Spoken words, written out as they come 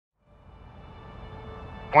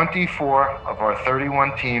24 of our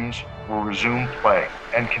 31 teams will resume play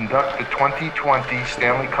and conduct the 2020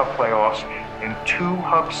 Stanley Cup playoffs in 2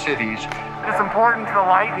 hub cities. It's important to the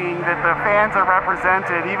Lightning that the fans are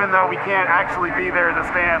represented, even though we can't actually be there in the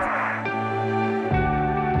stands.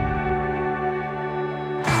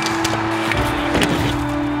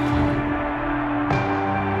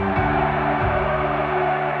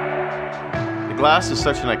 The glass is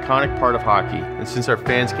such an iconic part of hockey, and since our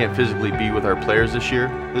fans can't physically be with our players this year,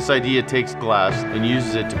 this idea takes glass and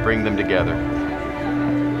uses it to bring them together.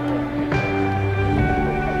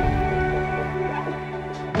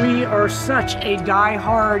 We are such a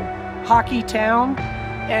die-hard hockey town,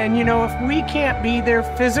 and you know, if we can't be there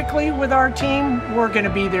physically with our team, we're going to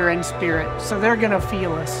be there in spirit, so they're going to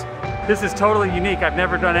feel us. This is totally unique. I've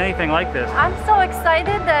never done anything like this. I'm so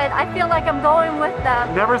excited that I feel like I'm going with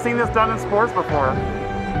them. Never seen this done in sports before.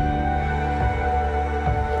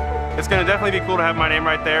 It's going to definitely be cool to have my name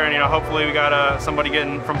right there, and hopefully we got somebody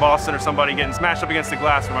getting from Boston or somebody getting smashed up against the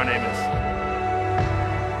glass where my name is.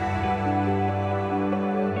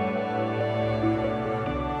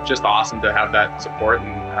 Just awesome to have that support,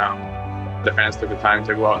 and the fans took the time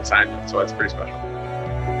to go out and sign it, so it's pretty special.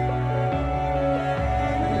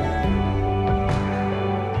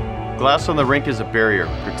 Glass on the rink is a barrier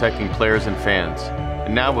protecting players and fans.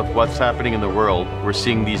 And now with what's happening in the world, we're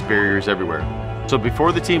seeing these barriers everywhere. So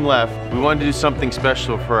before the team left, we wanted to do something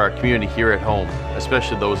special for our community here at home,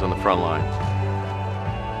 especially those on the front lines.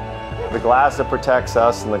 The glass that protects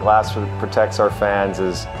us and the glass that protects our fans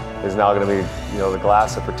is now going to be, the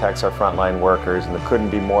glass that protects our frontline workers, and I couldn't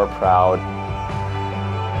be more proud.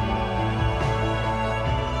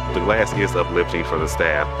 The glass is uplifting for the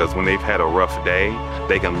staff because when they've had a rough day,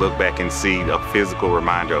 they can look back and see a physical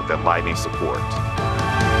reminder of that Lightning support.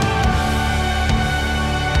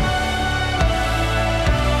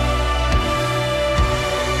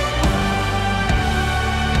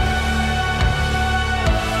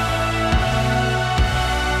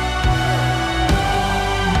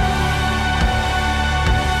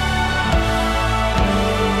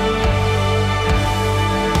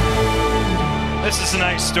 This is a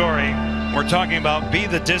nice story. We're talking about Be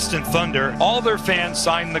the Distant Thunder. All their fans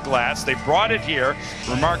signed the glass. They brought it here.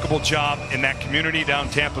 Remarkable job in that community down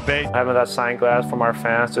Tampa Bay. Having that signed glass from our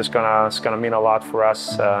fans is gonna mean a lot for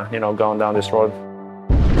us, going down this road.